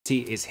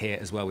Dipti is here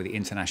as well with the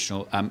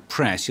international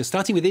press. You're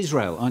starting with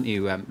Israel, aren't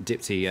you,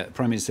 Dipti?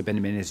 Prime Minister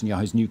Benjamin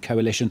Netanyahu's new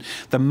coalition,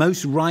 the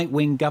most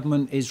right-wing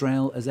government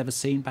Israel has ever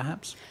seen,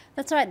 perhaps?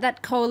 That's right.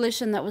 That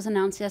coalition that was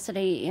announced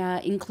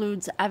yesterday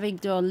includes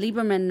Avigdor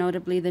Lieberman,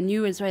 notably the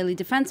new Israeli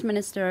defense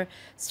minister.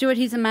 Stuart,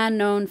 he's a man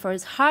known for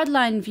his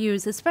hardline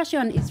views, especially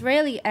on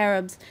Israeli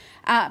Arabs.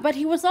 But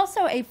he was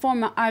also a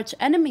former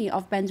arch-enemy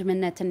of Benjamin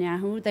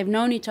Netanyahu. They've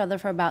known each other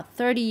for about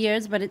 30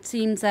 years, but it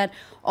seems that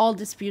all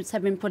disputes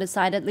have been put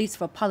aside, at least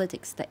for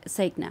politics'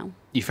 sake now.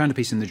 You found a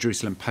piece in the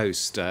Jerusalem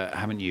Post,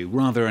 haven't you?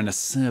 Rather an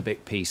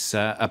acerbic piece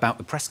about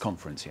the press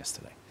conference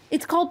yesterday.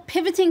 It's called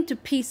Pivoting to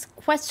Peace ?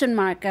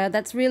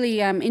 That's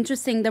really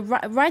interesting. The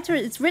writer,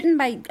 it's written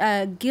by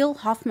Gil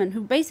Hoffman,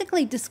 who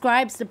basically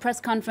describes the press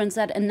conference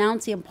that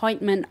announced the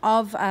appointment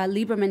of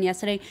Lieberman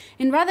yesterday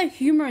in rather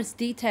humorous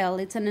detail.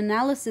 It's an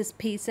analysis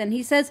piece, and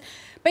he says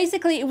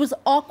basically it was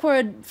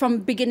awkward from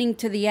beginning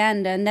to the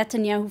end.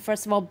 Netanyahu,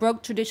 first of all,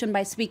 broke tradition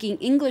by speaking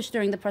English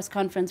during the press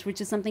conference, which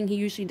is something he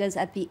usually does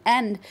at the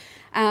end.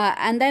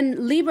 And then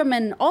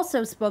Lieberman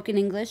also spoke in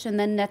English, and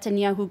then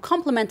Netanyahu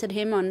complimented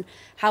him on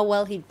how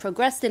well he'd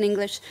progressed in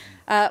English.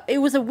 It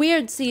was a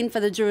weird scene for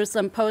the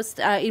Jerusalem Post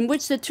in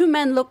which the two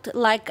men looked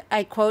like,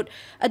 I quote,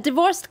 a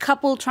divorced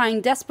couple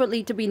trying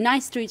desperately to be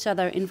nice to each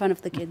other in front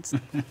of the kids.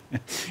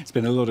 It's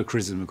been a lot of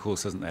criticism, of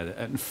course, hasn't there?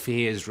 And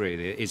fears,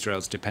 really,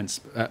 Israel's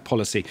defence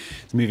policy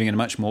is moving in a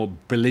much more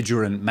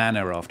belligerent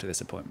manner after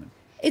this appointment.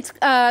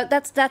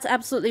 That's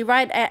absolutely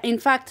right. In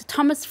fact,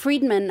 Thomas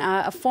Friedman,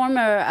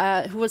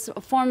 who was a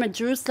former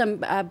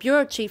Jerusalem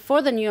bureau chief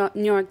for the New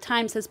York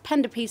Times, has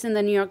penned a piece in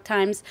the New York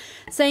Times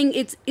saying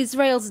it's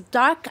Israel's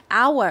dark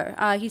hour.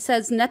 He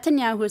says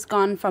Netanyahu has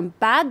gone from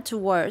bad to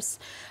worse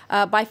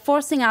by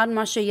forcing out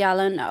Moshe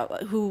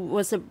Yaalon, who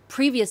was a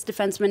previous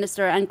defense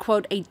minister and,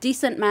 quote, a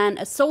decent man,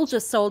 a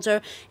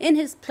soldier. In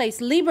his place,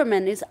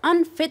 Lieberman is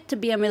unfit to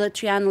be a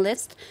military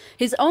analyst.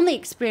 His only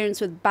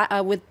experience with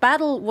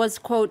battle was,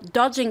 quote,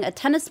 dodging a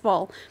tennis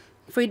ball.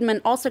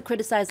 Friedman also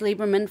criticized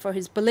Lieberman for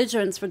his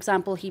belligerence. For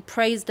example, he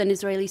praised an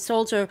Israeli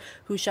soldier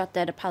who shot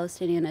dead a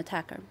Palestinian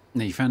attacker.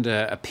 Now, you found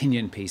an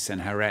opinion piece in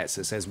Haaretz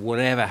that says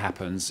whatever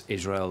happens,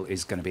 Israel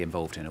is going to be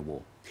involved in a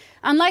war.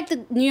 Unlike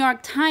the New York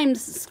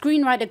Times,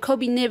 screenwriter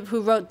Kobi Niv,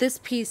 who wrote this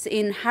piece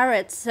in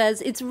Haaretz,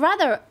 says it's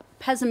rather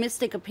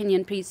pessimistic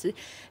opinion piece.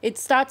 It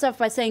starts off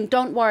by saying,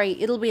 don't worry,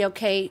 it'll be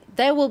okay.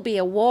 There will be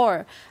a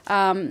war.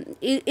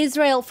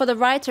 Israel, for the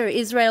writer,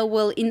 Israel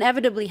will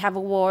inevitably have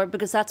a war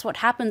because that's what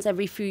happens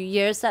every few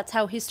years. That's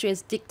how history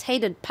has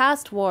dictated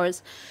past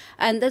wars.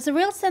 And there's a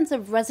real sense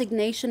of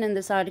resignation in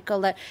this article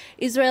that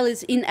Israel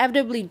is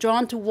inevitably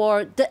drawn to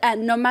war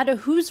no matter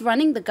who's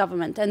running the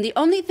government. And the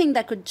only thing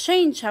that could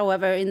change,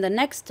 however, in the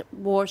next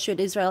war, should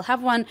Israel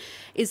have one,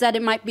 is that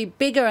it might be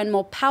bigger and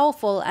more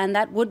powerful, and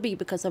that would be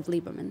because of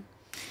Lieberman.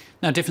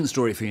 Now, a different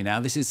story for you now.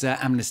 This is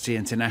Amnesty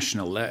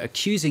International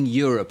accusing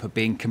Europe of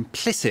being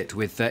complicit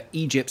with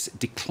Egypt's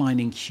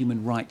declining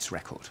human rights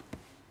record.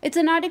 It's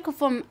an article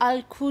from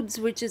al-Quds,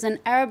 which is an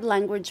Arab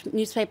language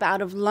newspaper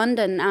out of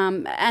London,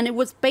 and it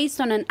was based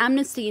on an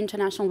Amnesty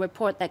International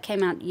report that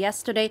came out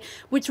yesterday,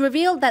 which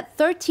revealed that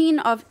 13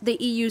 of the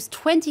EU's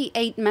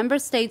 28 member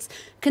states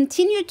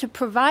continued to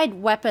provide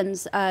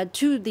weapons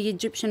to the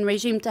Egyptian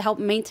regime to help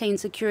maintain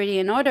security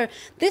and order.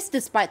 This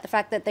despite the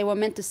fact that they were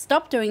meant to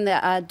stop doing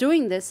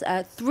this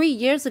 3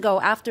 years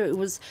ago after it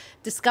was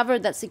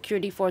discovered that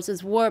security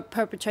forces were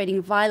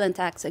perpetrating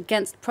violent acts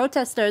against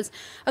protesters.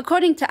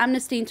 According to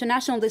Amnesty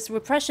International, this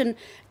repression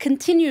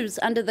continues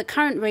under the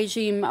current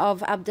regime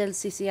of Abdel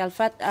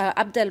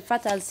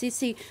Fattah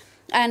al-Sisi.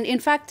 And in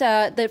fact,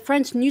 the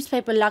French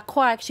newspaper La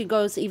Croix actually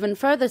goes even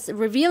further,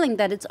 revealing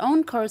that its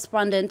own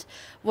correspondent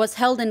was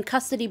held in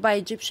custody by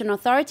Egyptian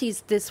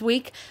authorities this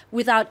week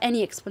without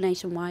any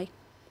explanation why.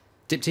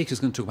 Dipti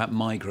is going to talk about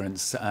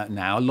migrants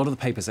now. A lot of the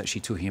papers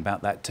actually talking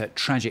about that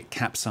tragic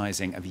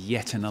capsizing of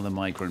yet another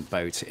migrant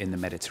boat in the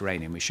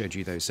Mediterranean. We showed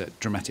you those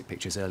dramatic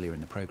pictures earlier in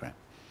the programme.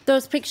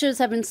 Those pictures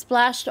have been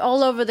splashed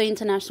all over the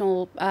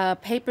international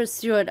papers,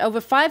 Stuart. Over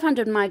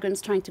 500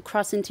 migrants trying to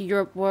cross into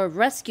Europe were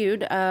rescued,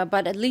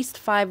 but at least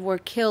 5 were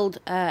killed.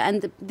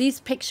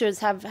 These pictures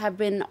have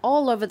been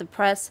all over the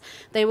press.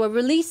 They were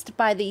released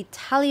by the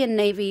Italian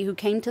Navy, who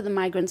came to the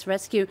migrants'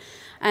 rescue.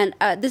 And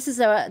this is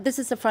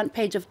the front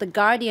page of The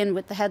Guardian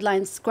with the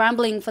headline,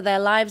 "Scrambling for Their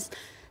Lives."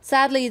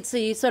 Sadly, it's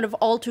the sort of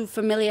all too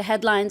familiar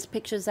headlines,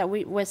 pictures that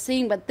we're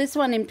seeing. But this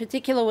one in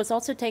particular was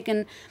also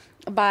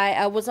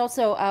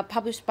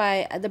published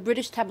by the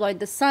British tabloid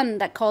The Sun,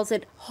 that calls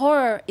it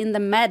 "Horror in the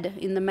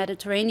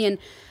Mediterranean,"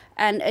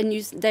 and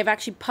they've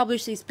actually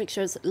published these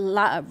pictures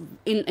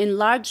in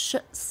large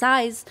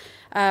size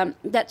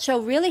that show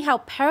really how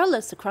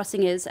perilous the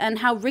crossing is and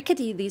how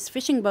rickety these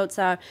fishing boats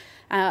are.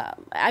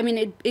 I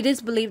mean, it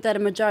is believed that a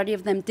majority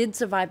of them did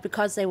survive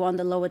because they were on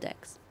the lower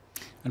decks.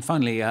 And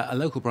finally, a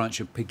local branch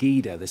of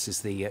Pegida, this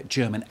is the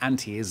German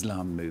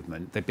anti-Islam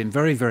movement. They've been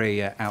very,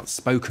 very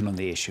outspoken on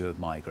the issue of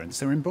migrants.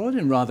 They're embroiled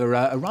in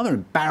a rather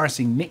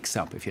embarrassing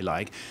mix-up, if you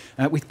like,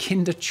 with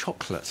Kinder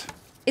chocolate.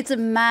 It's a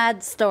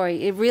mad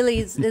story. It really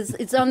is.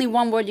 It's only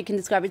one word you can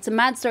describe. It's a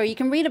mad story. You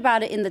can read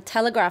about it in the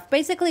Telegraph.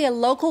 Basically, a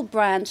local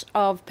branch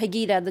of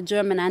Pegida, the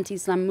German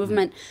anti-Islam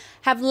movement,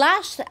 have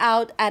lashed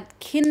out at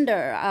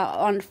Kinder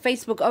on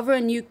Facebook over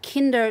a new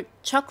Kinder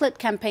chocolate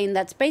campaign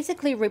that's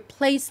basically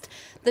replaced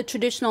the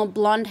traditional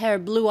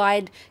blonde-haired,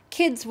 blue-eyed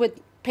kids with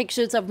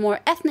pictures of more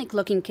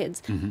ethnic-looking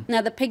kids.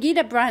 Now, the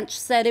Pegida branch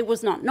said it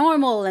was not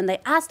normal, and they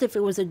asked if it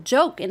was a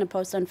joke in a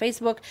post on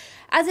Facebook.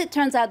 As it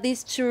turns out,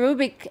 these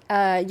cherubic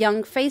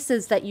young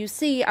faces that you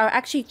see are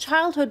actually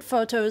childhood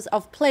photos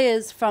of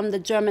players from the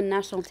German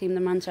national team,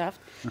 the Mannschaft.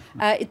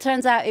 It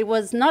turns out it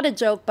was not a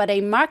joke, but a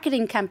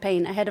marketing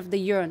campaign ahead of the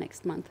Euro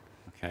next month.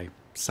 Okay.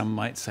 Some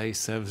might say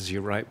serves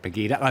you right,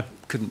 Pegida. I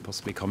couldn't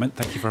possibly comment.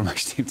 Thank you very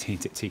much,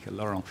 Tika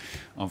Laurent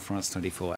on France 24.